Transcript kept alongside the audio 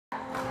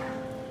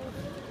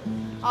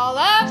All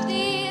of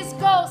these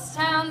ghost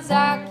towns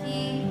I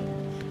keep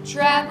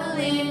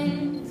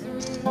traveling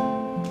through,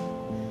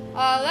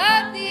 all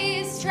of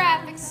these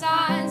traffic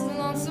signs and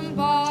lonesome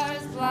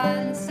bars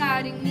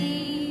blindsiding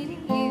me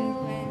to you,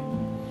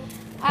 and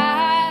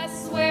I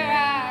swear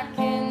I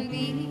can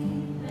be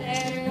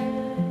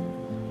better.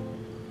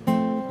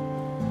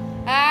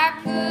 I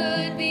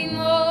could be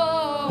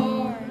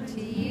more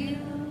to you,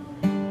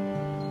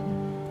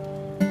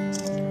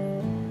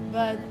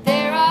 but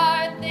there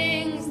are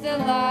things that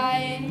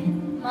lie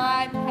in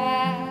my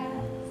past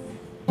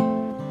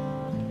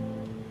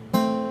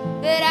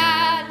that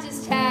I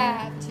just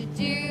have to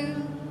do.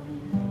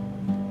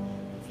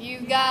 If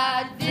you've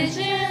got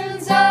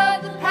visions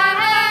of the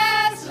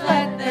past,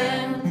 let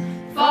them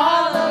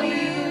follow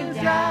you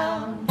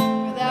down,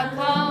 or they'll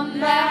come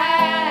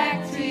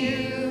back to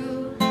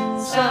you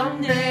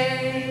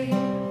someday.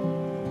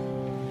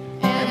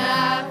 And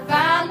I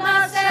found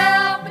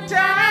myself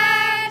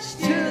attached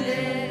to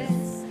this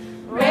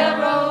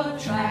railroad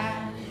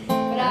track,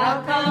 but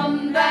I'll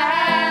come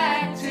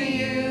back to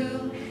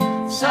you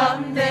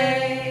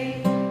someday.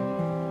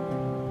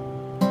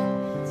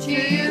 To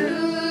you,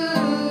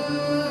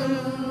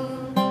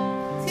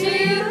 to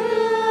you,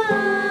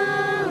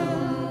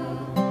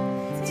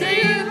 to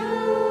you.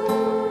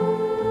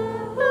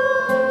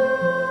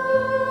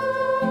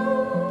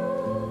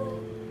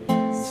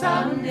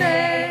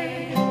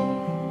 Someday.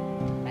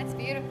 That's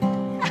beautiful.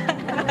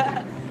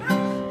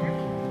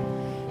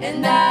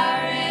 And I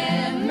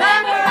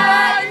remember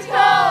how you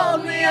told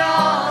me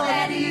all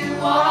that you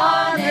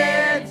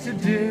wanted to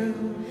do.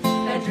 I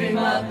dream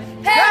of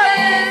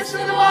Paris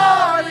with the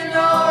water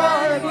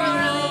north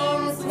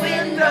room's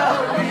window.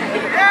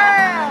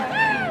 Yeah.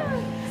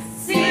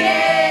 See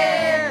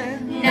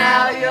it.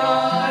 Now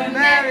you're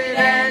married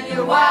and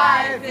your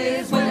wife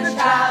is with a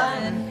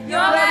child, and you're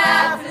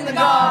laughing in the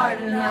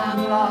garden.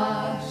 I'm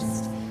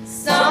lost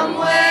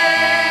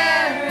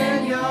somewhere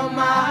in your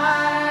mind.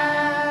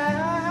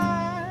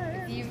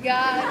 If you've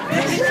got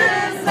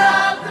visions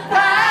of the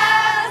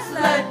past,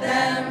 let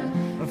them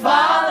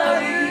follow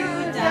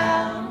you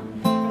down.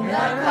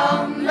 They'll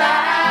come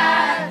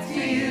back to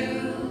you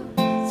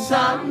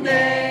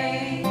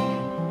someday.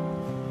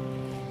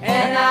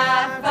 And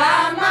I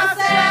found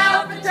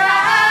myself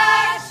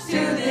attached to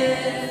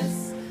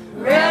this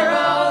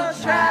railroad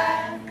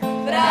track,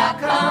 but I'll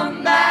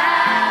come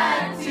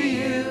back to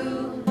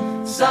you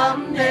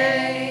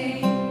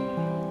someday.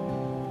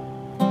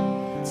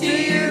 To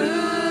you,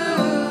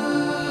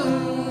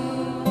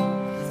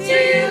 to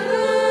you,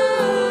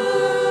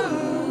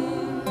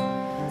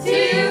 to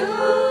you.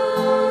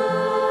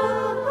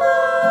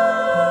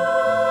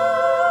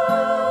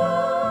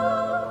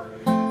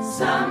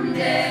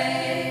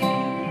 Someday.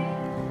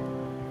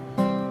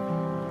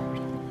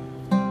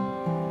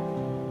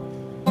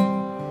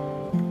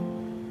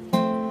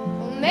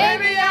 Well,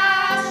 maybe I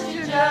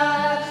should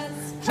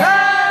just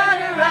turn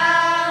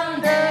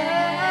around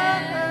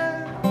and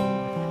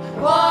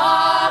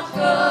walk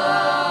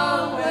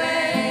away.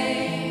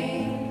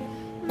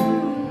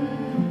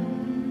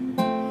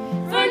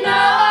 For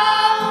no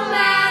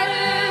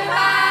matter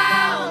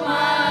how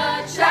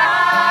much I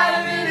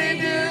really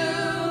do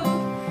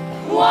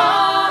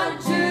want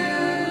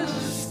to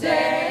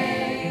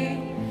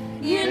stay,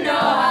 you know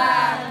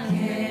I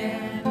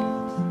can't.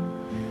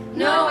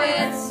 No,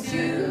 it's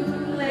too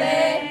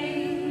late.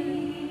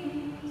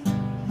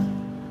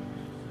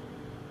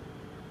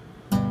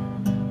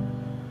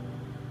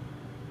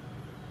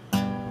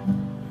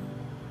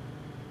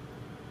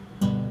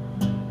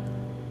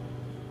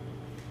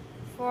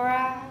 For